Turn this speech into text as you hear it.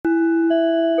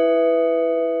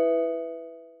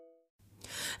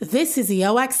This is the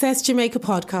O Access Jamaica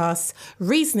podcast,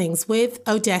 Reasonings with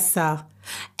Odessa,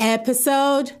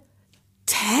 episode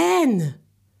 10.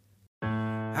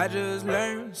 I just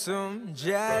learned some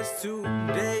jazz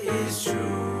today, it's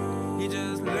true. You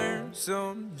just learned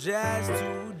some jazz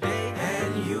today,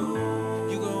 and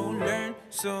you gon' learn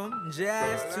some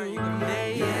jazz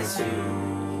today, yes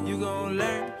you gon'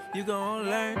 learn, you gon'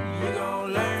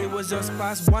 learn. It was just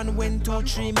past 1, 2,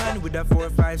 3 man with a 4,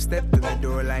 5 step to the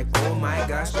door like, oh my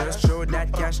gosh, just throw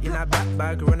that cash in a back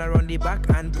bag, run around the back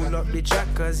and pull up the track,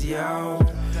 cause yo,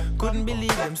 couldn't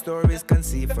believe them stories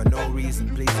conceived for no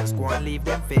reason. Please just go and leave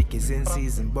them fake is in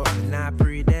season, but me not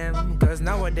pre them, cause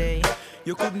nowadays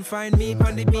you couldn't find me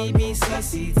on the BBC,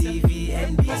 CTV,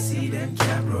 NBC, them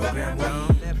can't program we.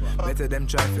 Better them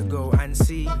try to go and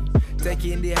see.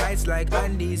 Taking the heights like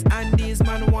Andes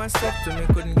man one step to me,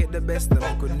 couldn't get the best of me,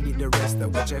 couldn't beat the rest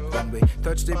of we check one way.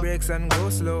 Touch the brakes and go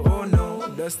slow, oh no,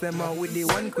 dust them out with the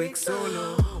one quick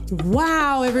solo.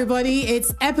 Wow, everybody,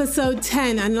 it's episode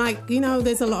 10. And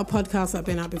there's a lot of podcasts that have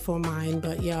been out before mine,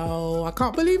 but yo, I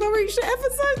can't believe I reached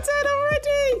episode 10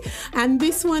 already. And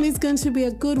this one is going to be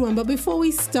a good one. But before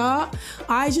we start,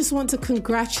 I just want to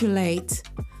congratulate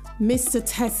Mr.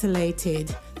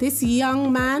 Tessellated. This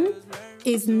young man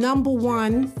is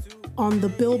 #1 on the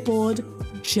Billboard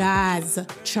Jazz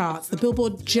charts. The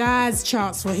Billboard Jazz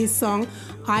charts for his song,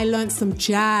 I Learned Some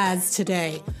Jazz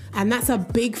Today. And that's a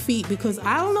big feat because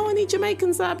I don't know any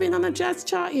Jamaicans that have been on a jazz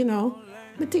chart,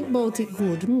 I think about it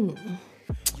good.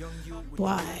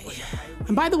 Why?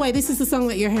 And by the way, this is the song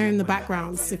that you're hearing in the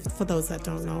background, for those that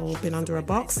don't know, been under a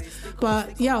box.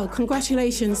 But yo,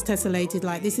 congratulations,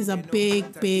 Tessellated. This is a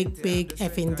big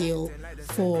effing deal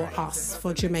for us,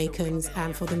 for Jamaicans,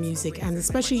 and for the music, and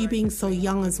especially you being so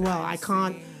young as well. I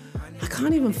can't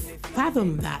even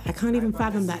fathom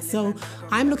that. So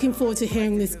I'm looking forward to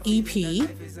hearing this EP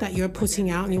that you're putting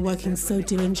out and you're working so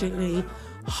diligently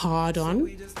hard on.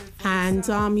 And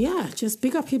just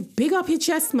big up your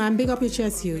chest, man. Big up your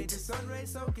chest, youth.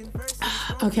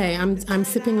 Okay, I'm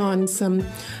sipping on some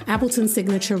Appleton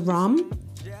signature rum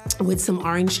with some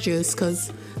orange juice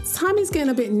because time is getting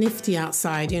a bit nifty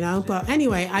outside, But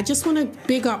anyway, I just want to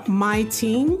big up my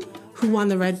team who won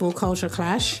the Red Bull Culture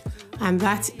Clash, and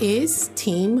that is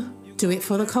Team Do It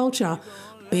For The Culture.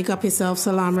 Big up yourself,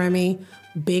 Salam Remy.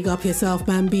 Big up yourself,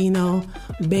 Bambino.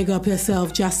 Big up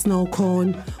yourself, Just No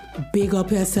Cone. Big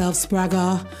up yourself,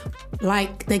 Spragger.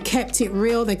 They kept it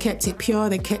real, they kept it pure,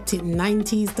 they kept it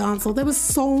 90s dancehall. There was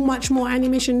so much more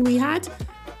animation we had.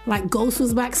 Ghost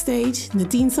was backstage,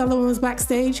 Nadine Sullivan was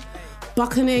backstage.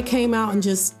 Buccaneer came out and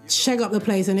just shake up the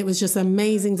place, and it was just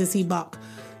amazing to see Buck.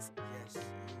 Yes,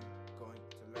 going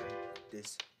to learn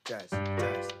this jazz.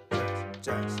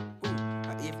 Ooh,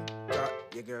 I even got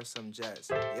your girl some jazz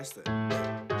yesterday.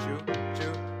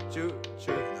 True.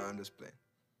 No, I'm just playing.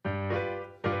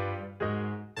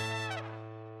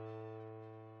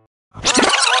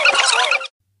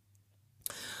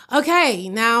 Okay,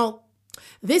 now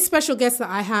this special guest that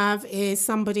I have is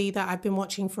somebody that I've been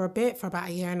watching for about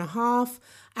a year and a half.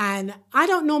 And I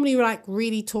don't normally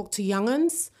really talk to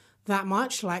young'uns that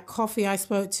much. Coffee I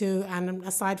spoke to, and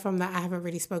aside from that, I haven't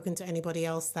really spoken to anybody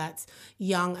else that's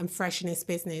young and fresh in this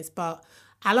business. But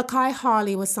Alicai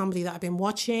Harley was somebody that I've been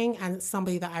watching and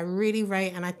somebody that I really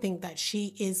rate, and I think that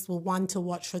she is the one to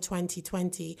watch for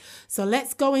 2020. So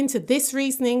let's go into this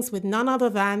reasonings with none other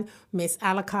than Miss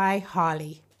Alicai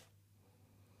Harley.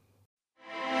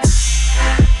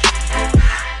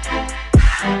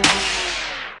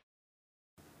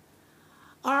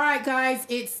 All right, guys,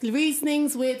 it's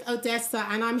Reasonings with Odessa,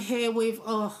 and I'm here with,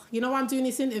 I'm doing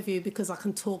this interview because I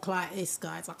can talk like this,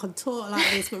 guys. I can talk like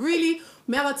this, but really,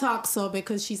 Mela talks so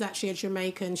because she's actually a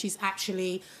Jamaican. She's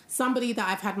actually somebody that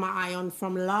I've had my eye on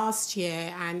from last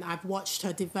year, and I've watched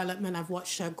her development. I've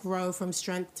watched her grow from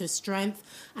strength to strength,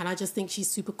 and I just think she's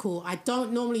super cool. I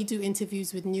don't normally do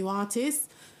interviews with new artists.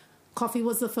 Coffee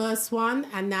was the first one,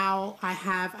 and now I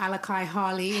have Alicai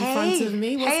Harley in front of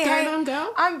me. What's going on,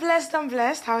 girl? I'm blessed.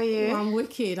 How are you? I'm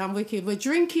wicked. We're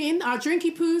drinking. Our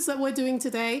drinky poos that we're doing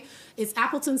today is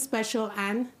Appleton Special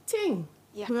and Ting.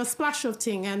 Yeah. With a splash of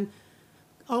Ting. And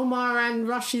Omar and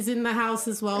Rush is in the house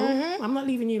as well. Mm-hmm. I'm not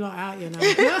leaving you lot out, It's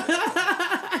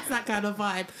that kind of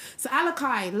vibe. So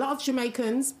Alicai, a lot of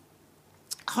Jamaicans,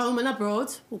 home and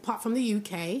abroad, apart from the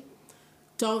UK,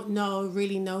 don't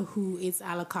really know who is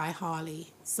Alicai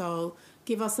Harley. So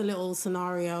give us a little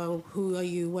scenario. Who are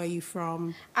you? Where are you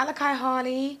from? Alicai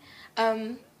Harley,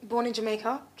 born in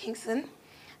Jamaica, Kingston.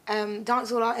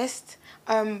 Dancehall artist,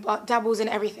 but dabbles in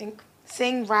everything.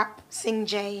 Sing, rap, sing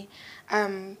J,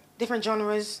 different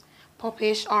genres,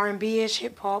 popish, R&B-ish,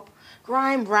 hip-hop,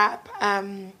 grime, rap,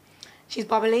 She's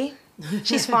bubbly.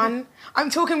 She's fun. I'm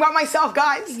talking about myself,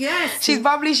 guys. Yes. She's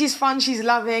bubbly, she's fun, she's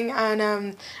loving,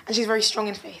 and she's very strong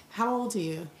in faith. How old are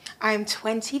you? I'm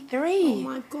 23. Oh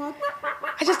my God.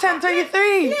 I just turned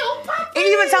 23. Little puppy.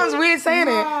 It even sounds weird saying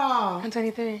it. Wow. I'm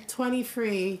 23.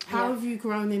 23. How have you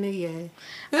grown in a year?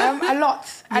 A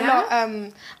lot. Yeah?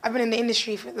 I've been in the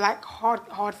industry for like hard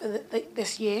for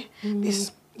this year.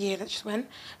 This year that just went.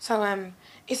 So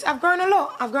I've grown a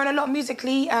lot. I've grown a lot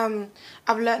musically. I've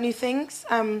learnt new things.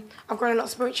 I've grown a lot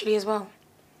spiritually as well.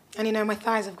 And you know, my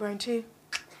thighs have grown too.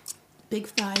 Big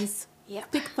thighs. Yeah.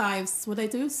 Big thighs. What they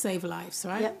do? Save lives,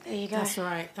 right? Yep, there you go. That's all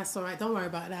right. That's all right. Don't worry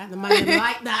about that. The man didn't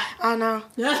like that. I know.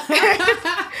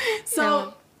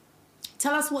 So,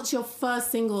 tell us what's your first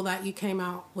single that you came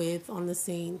out with on the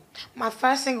scene? My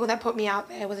first single that put me out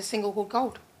there was a single called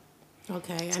Gold.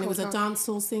 Okay, and it was a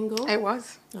dancehall single? It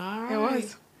was. All right. It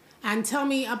was. And tell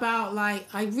me about, like,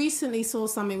 I recently saw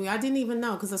something, I didn't even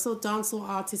know, because I saw dancehall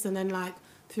artists, and then, like,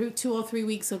 2 or 3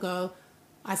 weeks ago,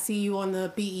 I see you on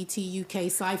the BET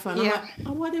UK Cypher, and I'm like, I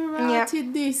wonder how I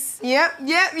did this. Yep.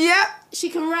 She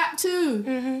can rap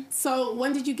too. So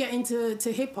when did you get into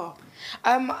hip-hop?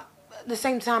 The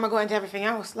same time I got into everything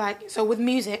else. Like, so with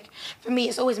music, for me,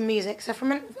 it's always music. So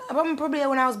from probably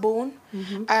when I was born,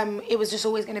 it was just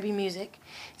always going to be music.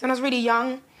 So when I was really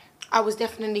young, I was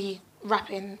definitely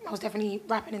rapping. I was definitely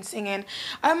rapping and singing.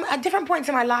 At different points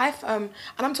in my life, and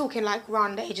I'm talking like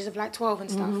around the ages of like 12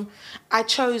 and stuff, I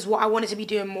chose what I wanted to be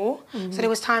doing more. So there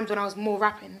was times when I was more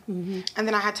rapping, and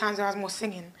then I had times where I was more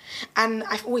singing. And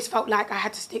I always felt like I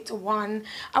had to stick to one.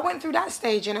 I went through that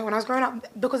stage, you know, when I was growing up,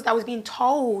 because I was being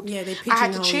told I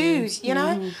had to choose, you know?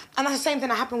 And that's the same thing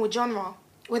that happened with genre.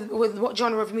 With what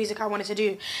genre of music I wanted to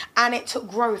do. And it took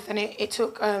growth, and it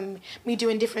took me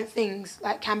doing different things,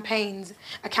 like campaigns.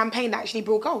 A campaign that actually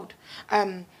brought gold.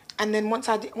 And then once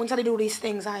I did all these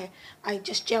things, I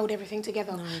just gelled everything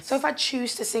together. Nice. So if I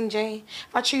choose to sing Jay,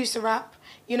 if I choose to rap,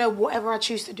 you know, whatever I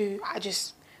choose to do, I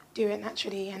just do it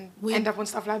naturally and end up on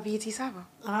stuff like BET Cypher.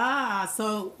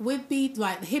 So with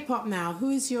like hip-hop now,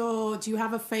 do you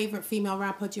have a favourite female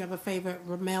rapper? Do you have a favourite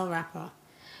male rapper?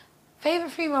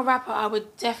 Favorite female rapper, I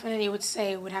would definitely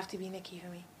say would have to be Nicki for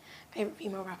me. Favorite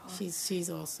female rapper. She's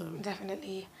awesome.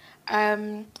 Definitely.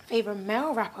 Favorite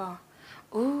male rapper.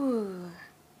 Ooh,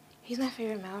 who's my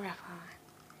favorite male rapper?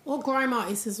 Or grime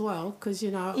artist as well, because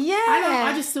you know. Yeah.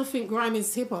 I just still think grime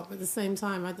is hip hop at the same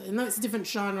time. I know it's a different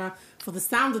genre for the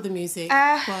sound of the music,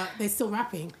 but they're still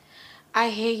rapping. I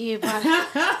hear you, but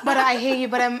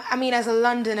I mean, as a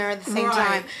Londoner at the same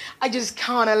time, I just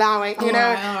can't allow it, you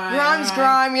know. Grime's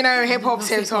grime, you know, hip hop's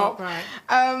hip hop. Right.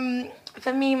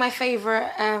 For me, my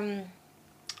favorite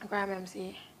grime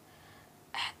MC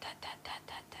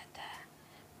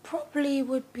probably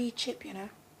would be Chip, you know.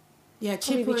 Yeah,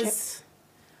 Chip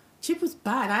was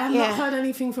bad. I have not heard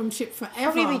anything from Chip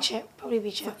forever. Probably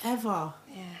be Chip. Forever.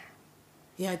 Yeah.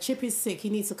 Yeah, Chip is sick. He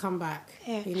needs to come back.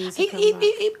 Yeah. He needs to come back.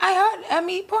 I heard,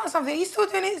 he put on something. He's still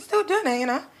doing it, you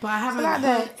know. But I haven't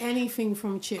heard anything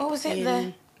from Chip. What was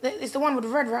it? It's the one with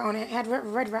Red Rat on it. It had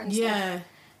Red Rat and stuff.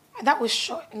 That was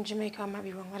shot in Jamaica. I might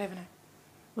be wrong. I don't know.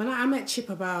 When I met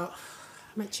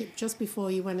Chip just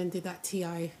before he went and did that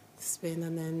T.I. spin,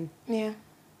 and then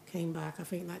came back. I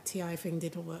think that T.I. thing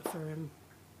didn't work for him.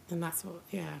 And that's what,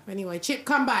 Anyway, Chip,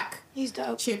 come back. He's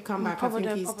dope. Chip, come back. I think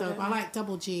he's dope. I like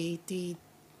Double G, D.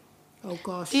 Oh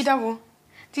gosh. D double.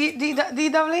 D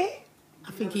double E?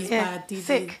 I think he's bad.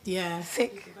 Sick. Yeah.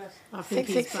 Sick. I think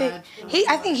he's bad.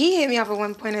 I think he hit me up at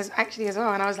one point as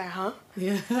well, and I was like, huh?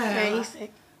 Yeah. Yeah, he's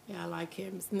sick. Yeah, I like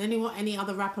him. And any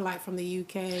other rapper like from the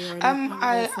UK or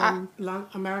from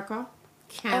America,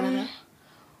 Canada?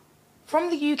 From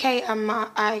the UK,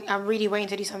 I'm really waiting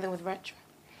to do something with Wretch.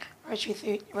 Wretch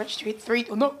 3.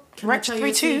 No, Wretch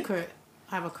 3-2.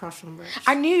 I have a crush on Wretch.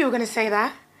 I knew you were gonna say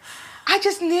that. I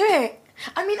just knew it.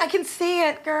 I mean, I can see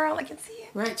it, girl. I can see it.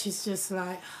 Wretch is just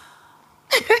like,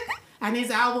 and his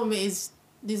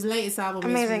latest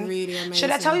album amazing. Is really amazing.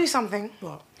 Should I tell you something?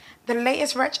 What? The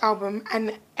latest Wretch album,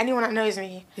 and anyone that knows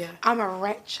me, I'm a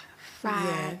Wretch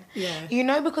fan. Yeah. You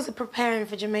know, because of preparing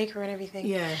for Jamaica and everything.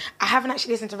 Yeah. I haven't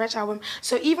actually listened to Wretch album.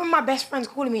 So even my best friend's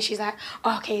calling me, she's like,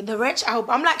 okay, the Wretch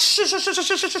album. I'm like, shh.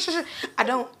 I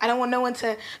don't want no one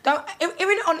to,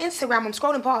 even on Instagram, I'm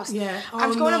scrolling past. Yeah.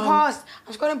 I'm scrolling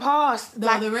past. No,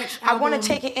 like, the Wretch I want album, to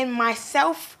take it in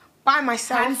myself, by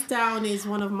myself. Hands down is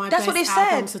one of my That's best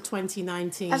albums of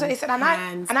 2019. That's what they said.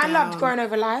 And I loved Growing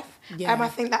Over Life. Yeah. I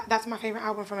think that's my favourite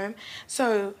album from him.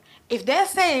 So if they're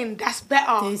saying that's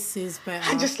better, this is better.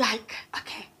 I'm just like,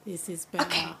 okay. This is better.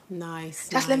 Okay. Nice.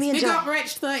 Just let me enjoy. Big up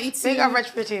Wretch 32. Big up Wretch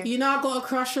 32. You know I got a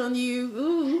crush on you.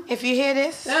 Ooh. If you hear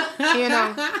this, you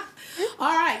know.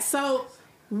 All right, so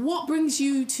what brings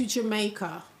you to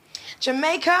Jamaica?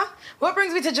 Jamaica? What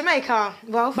brings me to Jamaica?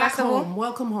 Well, Back first of all... home.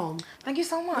 Welcome home. Thank you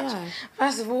so much. Yeah.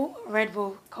 First of all, Red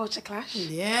Bull Culture Clash.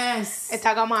 Yes. It's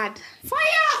mad.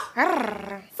 Fire!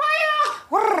 Fire!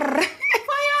 Fire!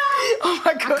 Oh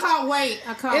my God. I can't wait.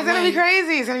 It's going to be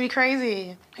crazy. It's going to be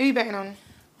crazy. Who are you betting on?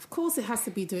 Of course it has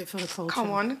to be Do It For The Culture.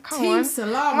 Come on. Team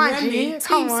Salam, Remy,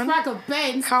 Team Spragger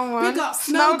Ben. Come on. Big up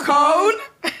Snow Cone.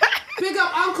 Big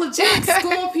up Uncle Jack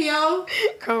Scorpio.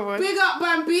 Come on. Big up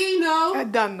Bambino. I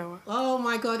don't know. Oh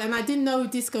my God. And I didn't know who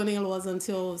Disco Neil was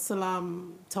until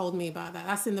Salam told me about that.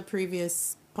 That's in the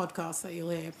previous podcast that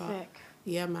you'll hear. But Sick.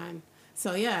 Yeah, man.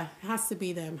 So yeah, it has to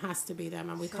be them.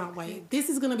 And we can't wait. Sick. This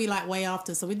is going to be like way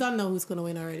after. So we don't know who's going to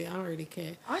win already. I don't really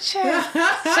care. I check.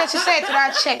 She said to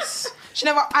that chest. She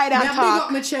never eyed that Yeah, talk. big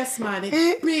up my chest, man.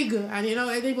 It's big. And you know,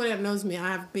 anybody that knows me,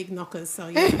 I have big knockers. So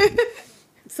yeah.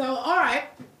 So, all right.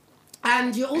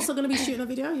 And you're also going to be shooting a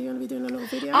video? You're going to be doing a little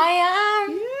video? I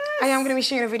am. Yes. I am going to be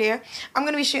shooting a video. I'm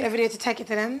going to be shooting a video to Take It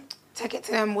To Them. Take It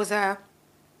To Them was a...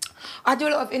 I do a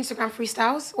lot of Instagram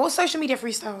freestyles or social media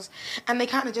freestyles. And they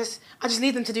kind of I just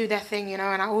leave them to do their thing, you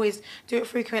know, and I always do it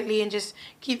frequently and just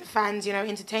keep the fans, you know,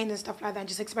 entertained and stuff like that and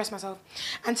just express myself.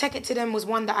 And Take It To Them was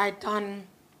one that I'd done...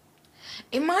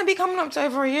 It might be coming up to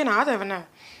over a year now. I don't even know.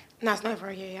 No, it's not over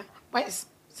a year yet. But it's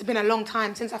been a long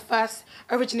time since I first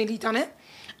originally done it.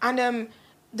 And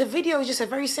the video is just a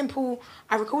very simple...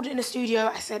 I recorded it in the studio.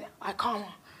 I said, I can't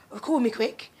record me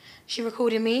quick. She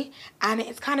recorded me. And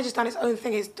it's kind of just done its own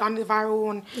thing. It's done it viral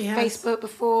on Facebook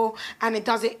before. And it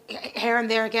does it here and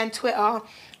there again. Twitter,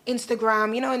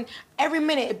 Instagram, you know. And every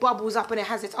minute it bubbles up and it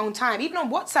has its own time. Even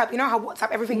on WhatsApp, you know how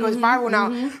WhatsApp, everything goes viral now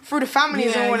through the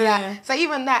families and all of that. So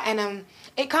even that. And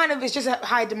it kind of is just a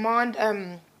high demand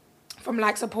from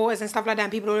like supporters and stuff like that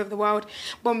and people all over the world.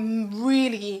 But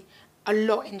really... a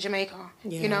lot in Jamaica,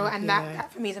 you know, and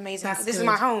that for me is amazing. This is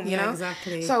my home, you know.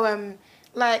 Exactly. So,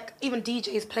 like, even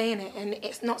DJs playing it, and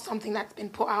it's not something that's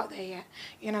been put out there yet,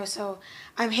 you know. So,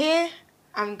 I'm here.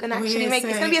 I'm gonna actually make.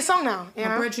 It's gonna be a song now. You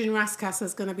know? Brethren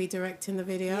Rascassa's gonna be directing the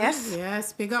video. Yes.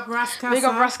 Yes. Big up Rascassa. Big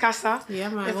up Rascassa. Yeah,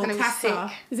 man. It's Well, gonna be Casa.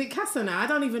 sick. Is it Casa now? I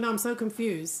don't even know. I'm so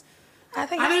confused. I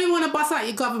don't even want to bust out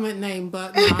your government name,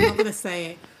 but no, I'm not gonna say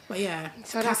it. But yeah,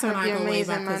 so Casa and I go way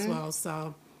back man. as well.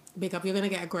 So. Big up, you're going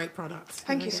to get a great product.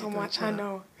 Thank you so much, I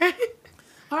know.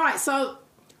 All right, so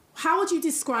how would you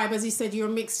describe, as you said, you're a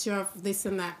mixture of this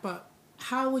and that, but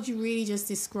how would you really just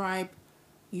describe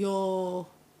your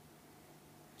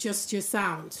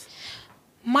sound?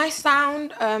 My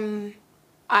sound,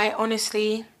 I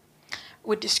honestly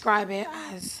would describe it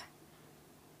as,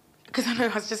 because I know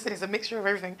I was just saying it's a mixture of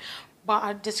everything, but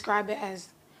I'd describe it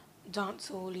as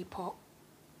dancehall, pop,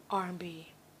 R&B,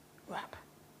 rap.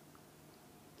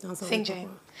 Sing Jane.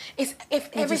 It's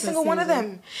every single one of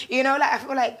them. You know, like I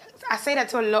feel like I say that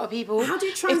to a lot of people. How do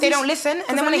you transition? If they don't listen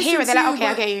and then when they hear it, they're like, okay,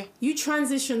 I get you. You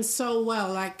transition so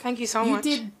well. Like, thank you so much.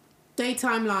 You did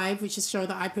Daytime Live, which is a show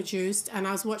that I produced, and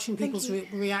I was watching people's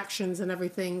reactions and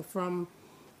everything from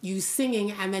you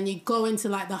singing, and then you go into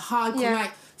like the hardcore,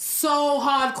 like so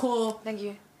hardcore. Thank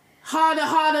you.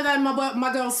 Harder than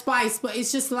my girl Spice, but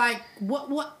it's just like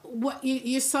what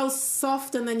you're so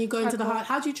soft, and then you go into the hard.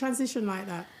 How do you transition like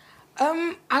that?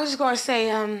 I just gotta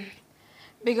say,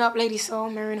 big up Lady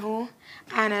Soul, Marion Hall,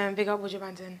 and big up Woodrow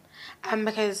Banton,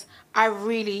 because I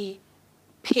really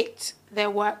picked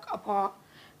their work apart,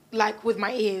 like with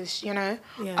my ears, you know,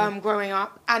 growing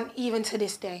up, and even to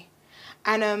this day,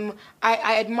 and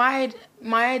I admired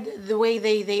the way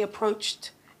they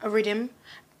approached a rhythm.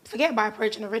 Forget about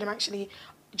approaching a rhythm, actually.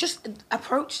 Just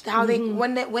approached how they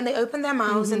when they opened their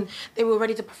mouths and they were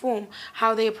ready to perform,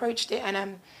 how they approached it,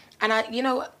 and I, you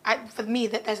know, for me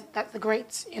that's the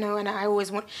greats, you know, and I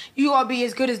always want you all be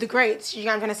as good as the greats. You know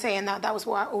what I'm gonna say, and that was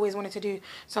what I always wanted to do.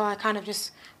 So I kind of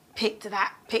just picked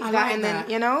that, and then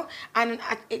you know, and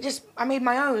I made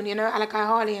my own, you know, Alicai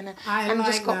Harley, and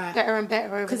just got better and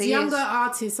better over the years. Because younger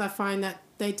artists, I find that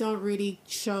they don't really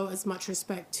show as much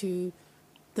respect to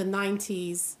the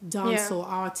 90s dancehall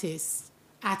artists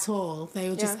at all. They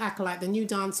will just act like the new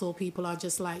dancehall people are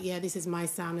just like, yeah, this is my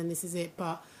sound and this is it.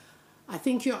 But I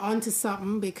think you're onto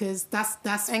something, because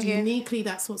that's uniquely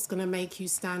that's what's going to make you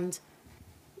stand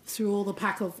through all the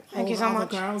pack of all the other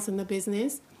girls in the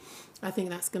business. I think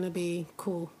that's going to be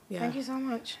cool. Yeah. Thank you so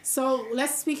much. So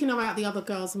speaking about the other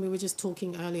girls, and we were just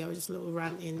talking earlier, just a little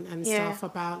ranting and stuff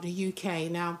about the UK.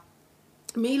 Now,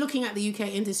 me looking at the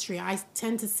UK industry, I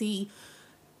tend to see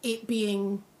it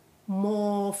being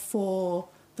more for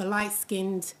the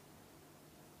light-skinned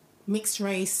mixed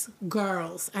race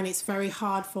girls, and it's very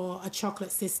hard for a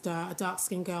chocolate sister, a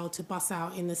dark-skinned girl, to bust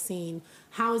out in the scene.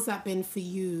 How has that been for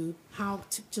you? How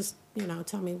to just, you know,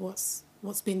 tell me what's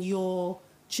been your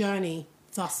journey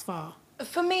thus far?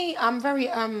 For me, I'm very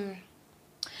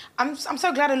I'm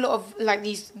so glad a lot of like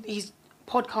these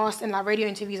podcasts and like radio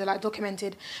interviews are like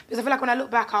documented, because I feel like when I look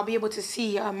back I'll be able to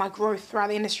see my growth throughout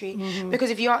the industry. Because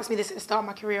if you asked me this at the start of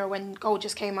my career when Gold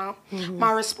just came out,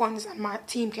 my response, and my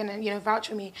team can, you know, vouch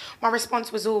for me, my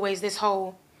response was always this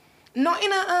whole, not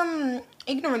in a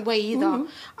ignorant way either.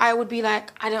 I would be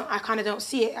like, I kind of don't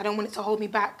see it. I don't want it to hold me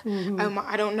back.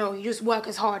 I don't know. You just work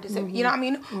as hard as it, you know what I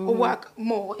mean, or work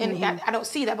more. And I don't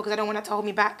see that because I don't want it to hold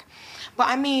me back. But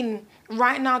I mean,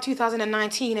 right now,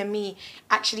 2019, and me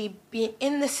actually being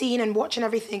in the scene and watching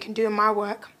everything and doing my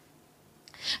work.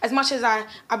 As much as I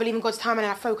believe in God's timing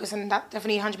and I focus on that,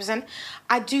 definitely 100%,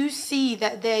 I do see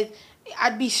that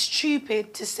I'd be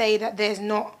stupid to say that there's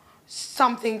not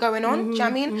something going on, do you know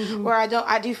what I mean? Where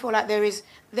I do feel like there's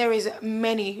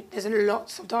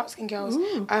lots of dark-skinned girls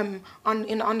in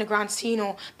the underground scene,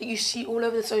 or that you see all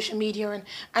over the social media,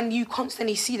 and you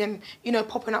constantly see them, you know,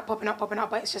 popping up,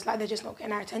 but it's just like they're just not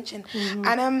getting our attention.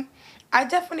 And I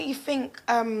definitely think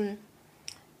the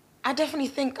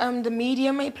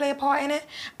media may play a part in it,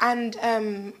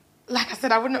 and like I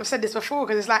said, I wouldn't have said this before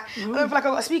because it's like, I don't feel like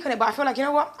I've got to speak on it, but I feel like, you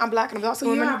know what, I'm black and I'm a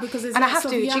dark-skinned woman, because there's and I have to.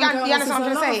 There's You understand what I'm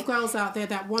trying to say? of girls out there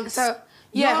that want, so,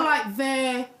 yeah. You're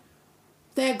like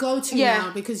their go-to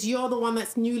now, because you're the one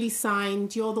that's newly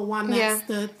signed, you're the one that's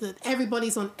the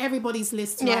everybody's on everybody's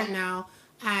list right now,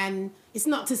 and it's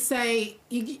not to say,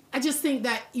 I just think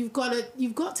that you've got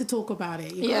to talk about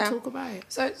it. You've got to talk about it.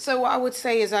 So what I would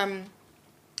say is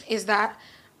that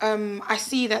I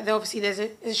see that there's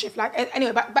a shift. Like,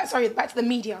 anyway, back to the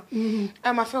media.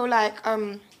 I feel like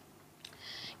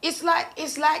it's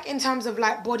like in terms of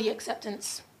like body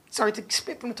acceptance. Sorry to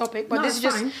spit from the topic, but this is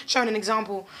just showing an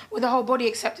example with the whole body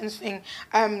acceptance thing.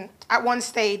 At one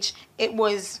stage, it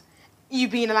was you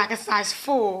being like a size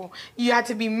 4. You had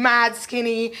to be mad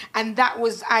skinny, and that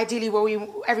was ideally what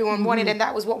everyone wanted, and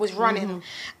that was what was running.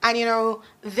 And you know,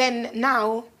 then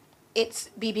now it's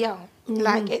BBL.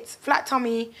 Like, it's flat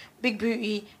tummy, big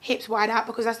booty, hips wide out,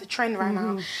 because that's the trend right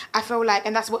now. I feel like,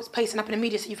 and that's what's pacing up in the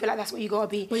media, so you feel like that's what you gotta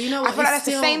be. But you know what, I feel like that's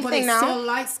the same thing now. Still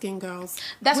light-skinned girls.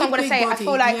 That's what I'm gonna say. I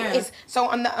feel like it's, so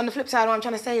on the flip side, what I'm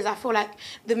trying to say is I feel like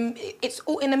it's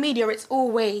all in the media. It's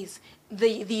always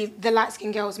the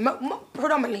light-skinned girls,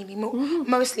 predominantly,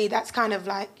 mostly. That's kind of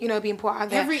like, you know, being put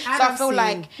out there. Every ad so I feel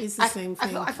like is the same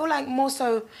thing. I feel like more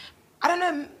so, I don't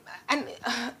know, and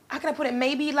how can I put it?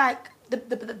 Maybe like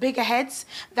the bigger heads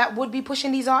that would be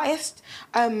pushing these artists,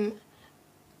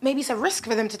 maybe it's a risk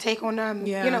for them to take on,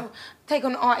 you know, take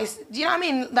on artists. Do you know what I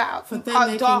mean? That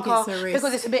are darker,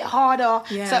 because it's a bit harder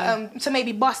to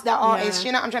maybe bust that artist.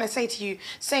 You know what I'm trying to say to you?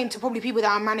 Same to probably people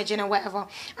that are managing or whatever.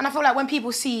 And I feel like when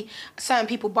people see certain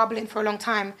people bubbling for a long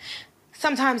time,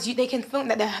 sometimes they can think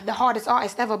that they're the hardest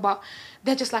artist ever, but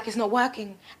they're just like, it's not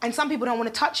working. And some people don't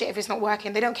want to touch it if it's not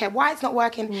working. They don't care why it's not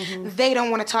working. They don't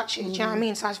want to touch it. Do you know what I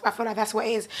mean? So I feel like that's what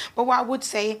it is. But what I would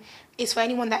say is, for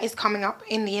anyone that is coming up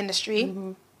in the industry,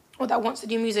 or that wants to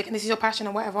do music, and this is your passion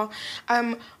or whatever,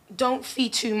 don't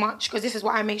feed too much, because this is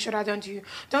what I make sure that I don't do.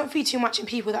 Don't feed too much in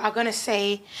people that are going to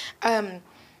say,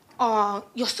 oh,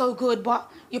 you're so good,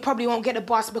 but you probably won't get a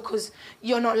bus because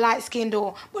you're not light-skinned,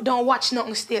 but don't watch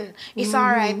nothing still. It's all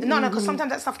right. No, because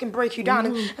sometimes that stuff can break you down.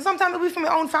 And sometimes it'll be from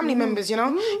your own family members, you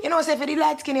know? You know, say if you're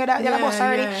light-skinned, you're that boss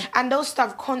already. And those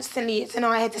stuff constantly, it's in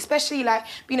our heads, especially like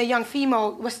being a young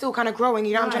female, we're still kind of growing,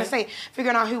 you know what I'm trying to say?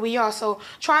 Figuring out who we are. So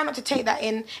try not to take that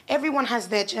in. Everyone has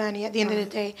their journey at the end of the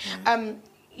day.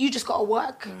 You just got to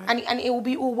work, and it will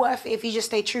be all worth it if you just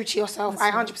stay true to yourself.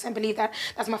 I 100% believe that.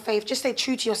 That's my faith. Just stay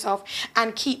true to yourself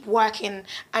and keep working,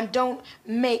 and don't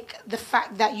make the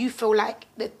fact that you feel like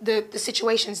the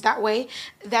situation's that way,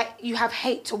 that you have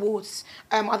hate towards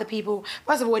other people.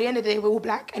 First of all, at the end of the day, we're all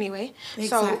black anyway.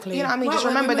 Exactly. So, you know what I mean? Well, just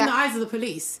remember that. in the eyes of the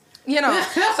police. You know,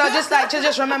 so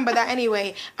just remember that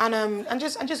anyway, and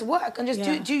just work, and just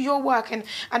do your work, and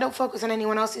don't focus on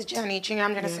anyone else's journey. Do you know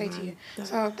what I'm trying to say to you?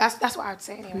 So that's what I would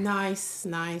say anyway. Nice.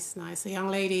 So young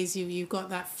ladies, you've got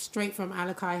that straight from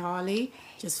Alicai Harley.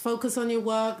 Just focus on your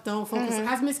work. Don't focus,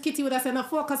 as Miss Kitty would have said, no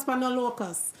focus but no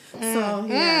locus. So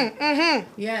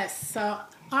yes. So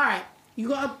all right,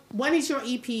 when is your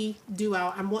EP due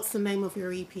out, and what's the name of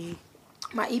your EP?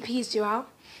 My EP is due out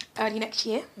early next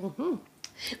year.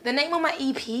 The name of my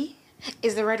EP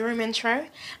is The Red Room Intro,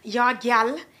 Yard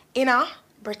Gal, Inner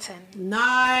Britain.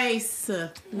 Nice. I'd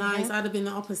have been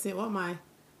the opposite. What am I?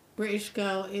 British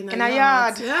girl in a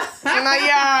yard. In a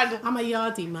yard. I'm a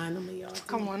yardie, man. I'm a yardie.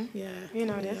 Come on. Yeah. You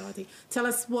know this. Yardie. Tell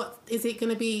us, what is it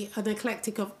going to be? An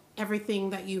eclectic of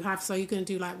everything that you have? So you're going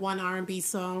to do like one R&B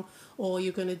song, or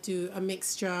you're going to do a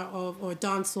mixture of, or a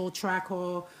dancehall track,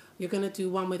 or you're going to do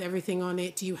one with everything on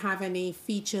it? Do you have any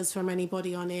features from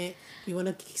anybody on it? Do you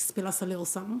want to spill us a little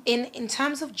something? In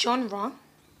terms of genre,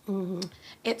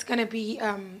 it's going to be,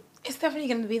 it's definitely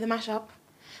going to be the mashup.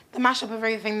 The mashup of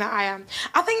everything that I am.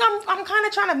 I think I'm kind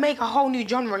of trying to make a whole new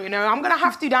genre, you know. I'm going to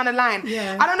have to down the line.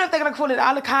 Yeah. I don't know if they're going to call it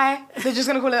Alicai. They're just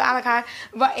going to call it Alicai.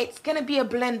 But it's going to be a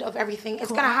blend of everything. It's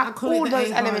going to have all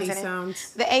those elements in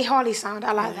it. The A. Harley sound.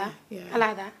 I like that. Yeah. I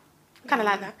like that. Kind of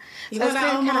like that. You got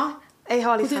that, Omar? A.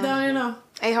 Harley sound. Put it down, you know.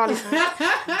 A. Harley sound.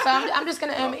 So I'm just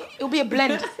going to... it'll be a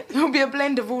blend. It'll be a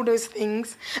blend of all those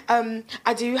things.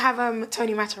 I do have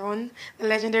Tony Matteron, the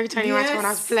legendary Tony Matteron. I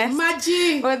was blessed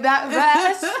magic with that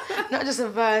verse. Not just a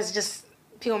verse, just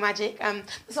pure magic. The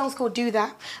song's called Do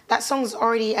That. That song's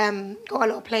already got a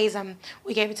lot of plays.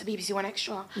 We gave it to BBC One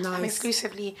Extra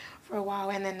exclusively for a while,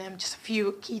 and then just a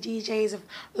few key DJs have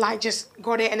like just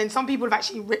got it, and then some people have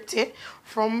actually ripped it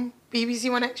from BBC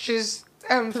One Extra's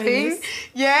thing.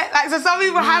 Yeah, like, so some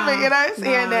people have it, you know, so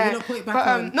here and there.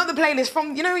 But not the playlist,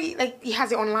 from, you know, like he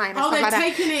has it online and stuff like that. Oh,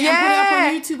 they've taken it and put it up on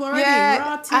YouTube already.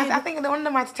 Yeah, I think the one of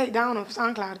them I had to take down off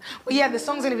SoundCloud. But yeah, the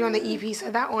song's going to be on the EP,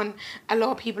 so that one, a lot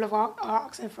of people are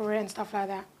asking for it and stuff like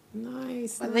that.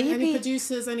 Nice. But the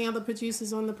EP, any other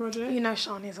producers on the project? You know,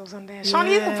 Sean Izzle's on there. Sean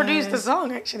Izzle produced the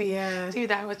song, actually. Yeah. Do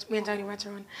that with me and Tony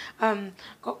Matteron.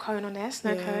 Got Cone on there,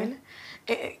 Snow Cone.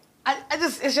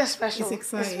 It's just special. It's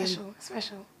exciting. It's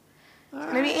special.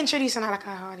 Let me introduce an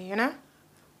Alicai Harley, you know?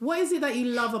 What is it that you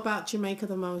love about Jamaica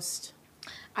the most?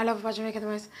 I love Jamaica the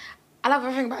most. I love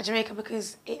everything about Jamaica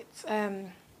because it's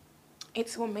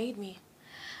what made me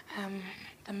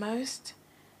the most.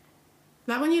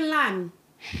 Like when you land,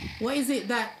 what is it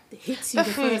that hits you? The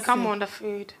food. Come on, the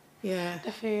food. Yeah.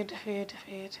 The food.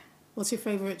 What's your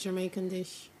favourite Jamaican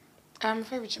dish?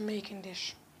 Favourite Jamaican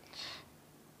dish.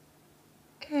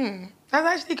 That's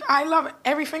actually, I love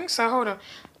everything, so hold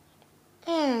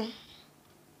on.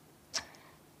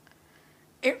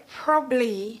 It'd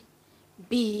probably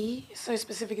be, so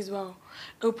specific as well,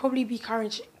 it would probably be curry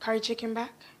chicken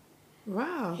back.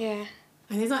 Wow. Yeah.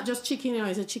 And it's not just chicken,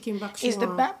 it's a chicken back. It's the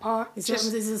back part. Is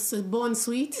it born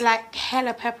sweet? Like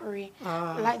hella peppery.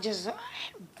 Like just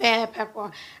bare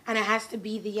pepper. And it has to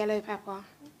be the yellow pepper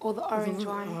or the orange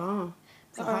one. Oh.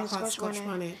 The orange scotch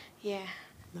on it. Yeah.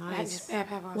 Nice. Like just bare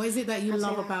pepper. What is it that you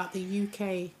love about the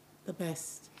UK the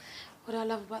best? What do I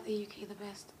love about the UK the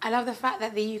best? I love the fact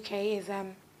that the UK is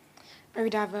very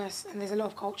diverse and there's a lot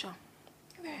of culture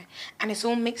there. And it's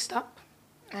all mixed up.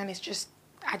 And it's just,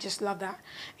 I just love that.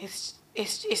 It's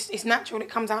natural. It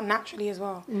comes out naturally as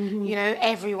well. You know,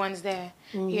 everyone's there.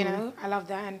 You know, I love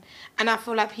that, and I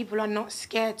feel like people are not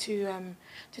scared to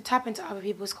tap into other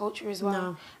people's culture as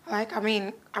well. No. Like, I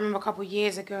mean, I remember a couple of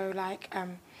years ago, like,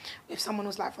 if someone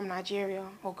was like from Nigeria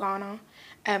or Ghana,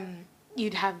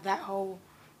 you'd have that whole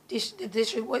dish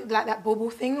like that bubble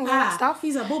thing, all that stuff.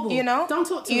 He's a bubble. You know, don't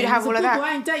talk to you'd him. have He's all of that.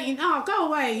 I ain't dating. Oh, go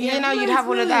away. Yeah, you know, you'd have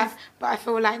all of that. But I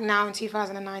feel like now in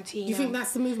 2019, do you think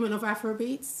that's the movement of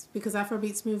Afrobeats? Because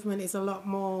Afrobeats movement is a lot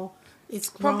more. It's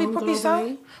grown probably globally.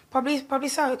 so. Probably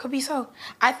so. It could be so.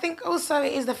 I think also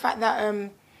it is the fact that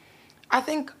I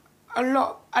think a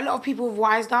lot of people have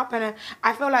wised up, and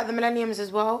I feel like the millenniums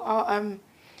as well are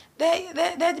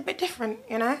they're a bit different,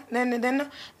 you know. Then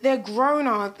they're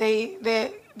growner.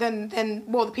 Than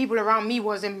the people around me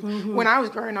was when I was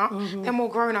growing up. They're more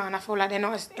grown up, and I feel like they're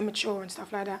not as immature and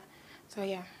stuff like that. So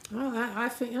yeah. Oh, I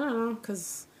think, I don't know,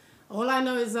 because all I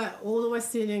know is that all the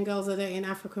West Indian girls are dating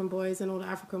African boys, and all the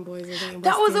African boys are dating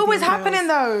That was always happening,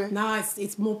 though. No,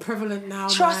 it's more prevalent now.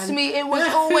 Trust me, it was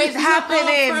always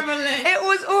happening. It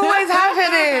was always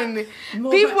happening.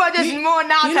 People are just more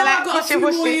now to like I've got a few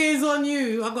more years on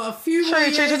you. I've got a few more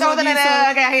years on you.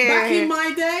 Back in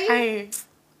my day.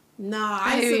 Nah,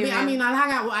 I mean, I'll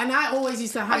hang out, and I always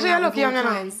used to hang out with all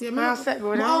kinds. Yeah, my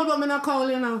old woman are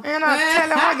cold, you know. You know, tell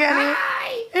them again.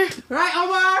 Right,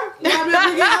 Omar? Yeah, I'm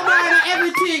bringing Omar and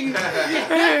everything.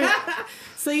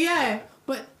 So, yeah,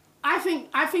 but I think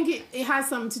it has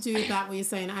something to do with that, what you're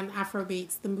saying, and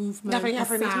Afrobeats, the movement,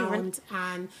 the sound,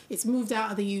 and it's moved out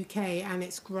of the UK, and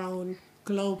it's grown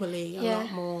globally a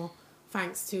lot more.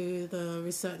 Thanks to the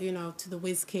research, you know, to the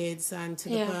Whiz Kids and to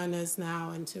the Burners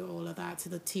now, and to all of that, to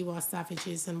the Tiwa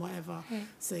Savages and whatever.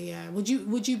 So yeah, would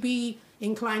you be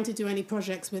inclined to do any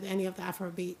projects with any of the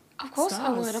Afrobeat? Of course I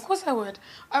would. Of course I would.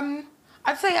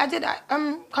 I'd say I did.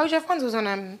 Kojo Fonz was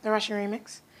on the Russian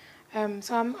remix.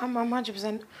 So I'm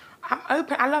 100%. I'm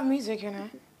open. I love music, you know.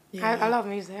 Yeah. I love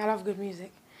music. I love good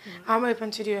music. I'm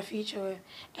open to do a feature with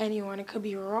anyone. It could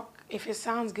be rock. If it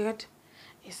sounds good,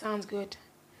 it sounds good.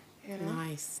 You know?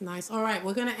 Nice. All right,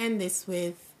 we're going to end this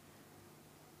with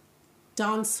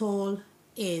dancehall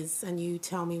is, and you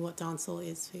tell me what dancehall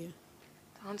is for you.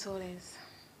 Dancehall is...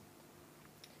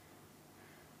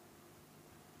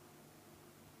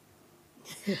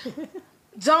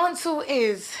 Dancehall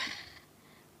is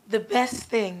the best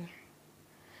thing,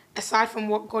 aside from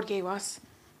what God gave us,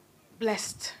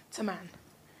 blessed to man.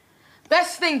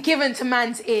 Best thing given to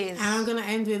man's ears. And I'm going to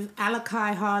end with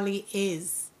Alicai Harley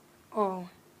is. Oh.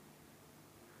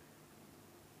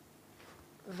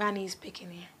 Vanny's picking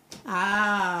here.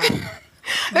 Ah.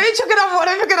 Let me check it out.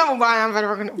 Let me look it up. I am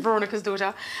Veronica's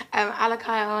daughter.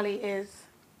 Alicai Harley is...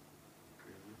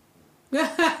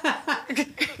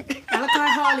 Alicai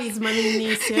Harley's my new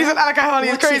niece. Yeah? He said Alicai Harley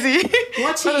is crazy.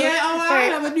 Watch it, yeah? Oh, I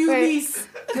have a new niece.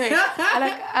 Wait.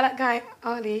 Alicai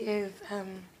Harley is...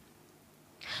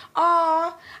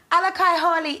 Alicai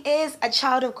Harley is a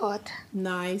child of God.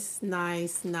 Nice. And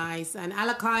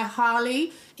Alicai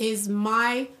Harley is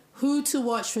my who to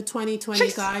watch for 2020,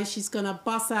 Jeez. guys. She's going to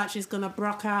bust out. She's going to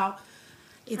brock out.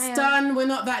 It's done. We're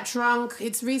not that drunk.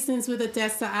 It's Reasonings with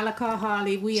Odessa, Alicai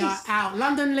Harley. We are out.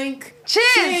 London link.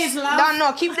 Cheers, love.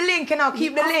 No, keep the link, and I'll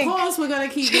keep the link. Of course we're going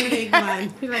to keep the link, man.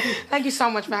 Thank you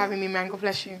so much for having me, man. God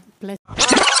bless you.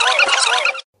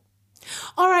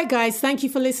 All right, guys, thank you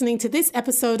for listening to this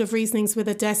episode of Reasonings with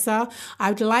Odessa.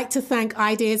 I would like to thank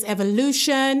Ideas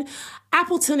Evolution,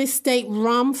 Appleton Estate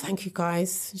Rum. Thank you,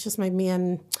 guys. It just made me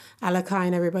and Alicai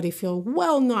and everybody feel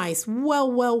nice. Well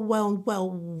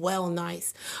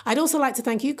nice. I'd also like to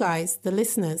thank you guys, the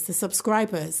listeners, the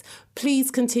subscribers.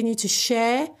 Please continue to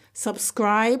share,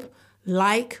 subscribe,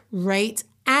 like, rate,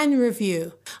 and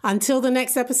review. Until the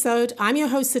next episode, I'm your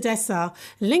host, Odessa.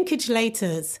 Linkage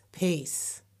laters.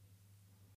 Peace.